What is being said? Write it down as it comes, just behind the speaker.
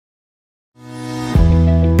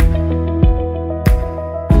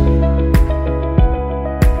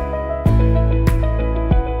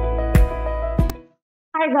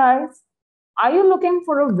Hi guys, are you looking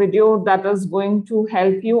for a video that is going to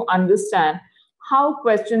help you understand how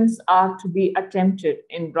questions are to be attempted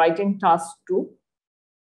in writing task 2?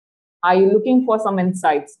 Are you looking for some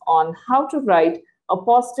insights on how to write a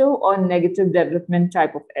positive or negative development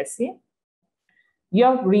type of essay? You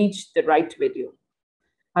have reached the right video.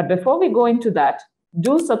 But before we go into that,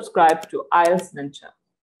 do subscribe to IELTS Ninja.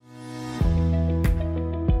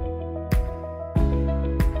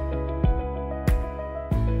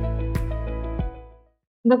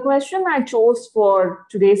 The question I chose for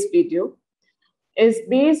today's video is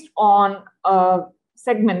based on a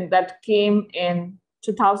segment that came in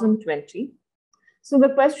 2020. So the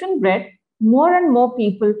question read, more and more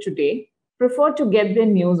people today prefer to get their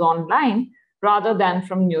news online rather than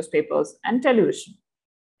from newspapers and television.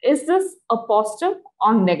 Is this a positive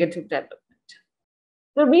or negative development?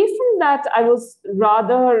 The reason that I was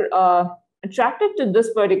rather attracted to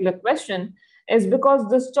this particular question is because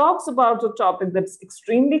this talks about a topic that's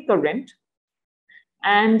extremely current,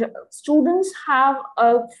 and students have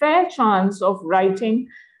a fair chance of writing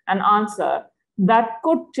an answer that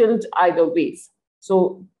could tilt either ways.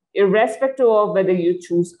 So irrespective of whether you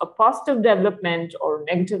choose a positive development or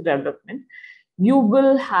negative development, you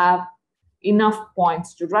will have enough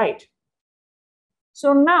points to write.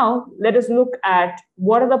 So now let us look at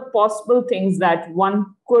what are the possible things that one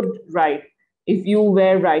could write if you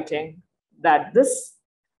were writing that this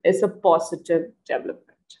is a positive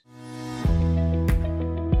development.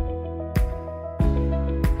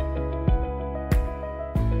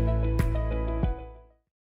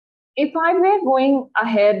 If I were going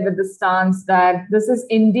ahead with the stance that this is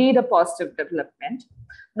indeed a positive development,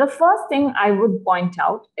 the first thing I would point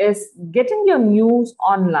out is getting your news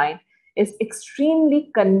online is extremely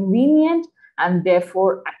convenient and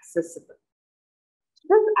therefore accessible.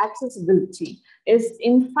 This accessibility is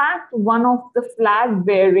in fact one of the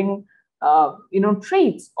flag-bearing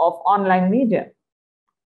traits of online media.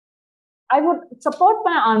 I would support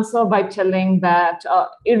my answer by telling that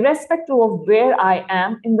irrespective of where I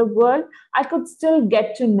am in the world, I could still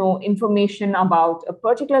get to know information about a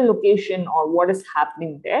particular location or what is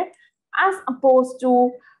happening there, as opposed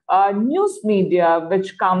to news media,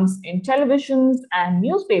 which comes in televisions and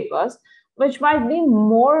newspapers, which might be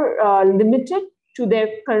more limited to their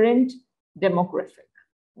current demographic.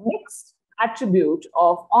 Next attribute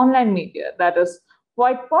of online media that is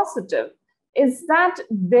quite positive is that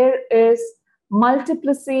there is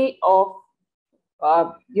multiplicity of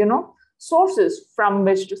sources from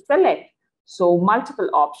which to select. So multiple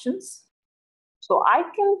options. So I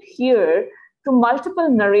can hear to multiple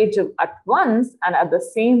narrative at once, and at the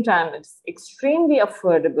same time it's extremely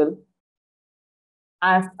affordable,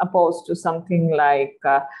 as opposed to something like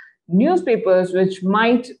newspapers, which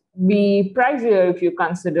might be pricier if you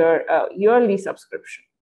consider a yearly subscription.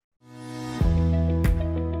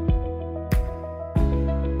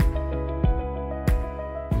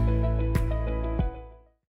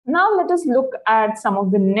 Now let us look at some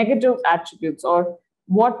of the negative attributes, or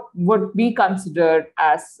what would be considered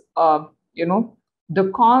as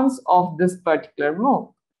the cons of this particular move.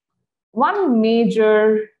 One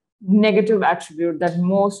major negative attribute that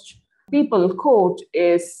most people quote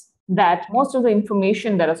is that most of the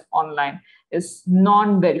information that is online is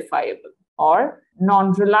non-verifiable or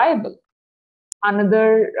non-reliable.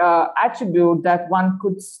 Another attribute that one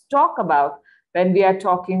could talk about when we are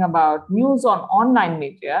talking about news on online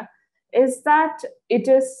media is that it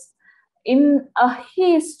is in a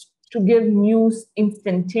haste to give news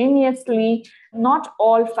instantaneously. Not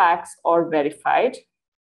all facts are verified,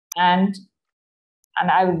 and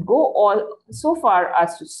I would go so far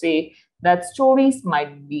as to say that stories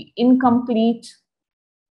might be incomplete.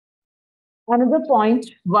 Another point,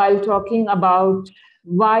 while talking about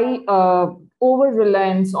why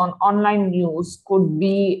over-reliance on online news could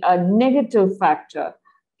be a negative factor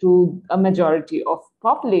to a majority of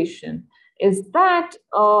population, is that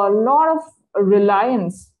a lot of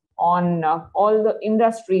reliance on all the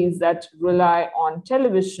industries that rely on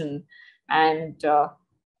television and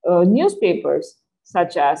newspapers,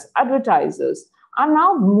 such as advertisers, are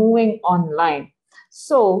now moving online.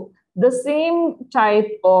 So the same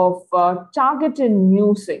type of targeted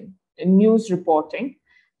news reporting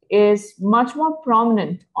is much more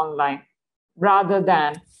prominent online rather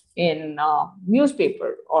than in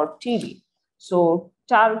newspaper or TV. So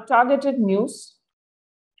targeted news,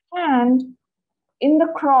 and in the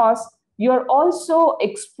cross, you're also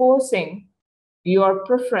exposing your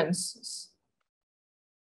preferences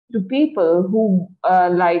to people who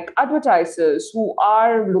like advertisers who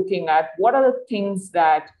are looking at what are the things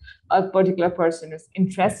that a particular person is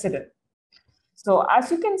interested in. So as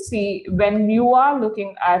you can see, when you are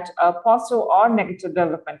looking at a positive or negative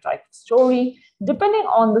development type of story, depending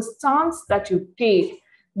on the stance that you take,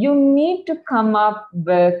 you need to come up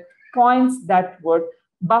with points that would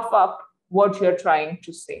buff up what you're trying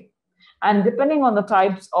to say. And depending on the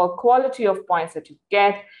types or quality of points that you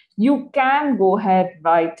get, you can go ahead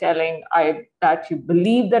by telling that you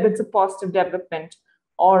believe that it's a positive development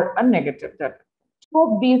or a negative development.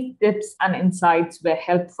 Hope these tips and insights were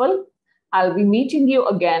helpful. I'll be meeting you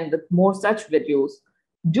again with more such videos.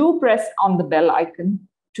 Do press on the bell icon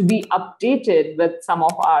to be updated with some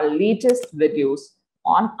of our latest videos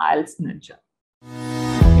on IELTS Ninja.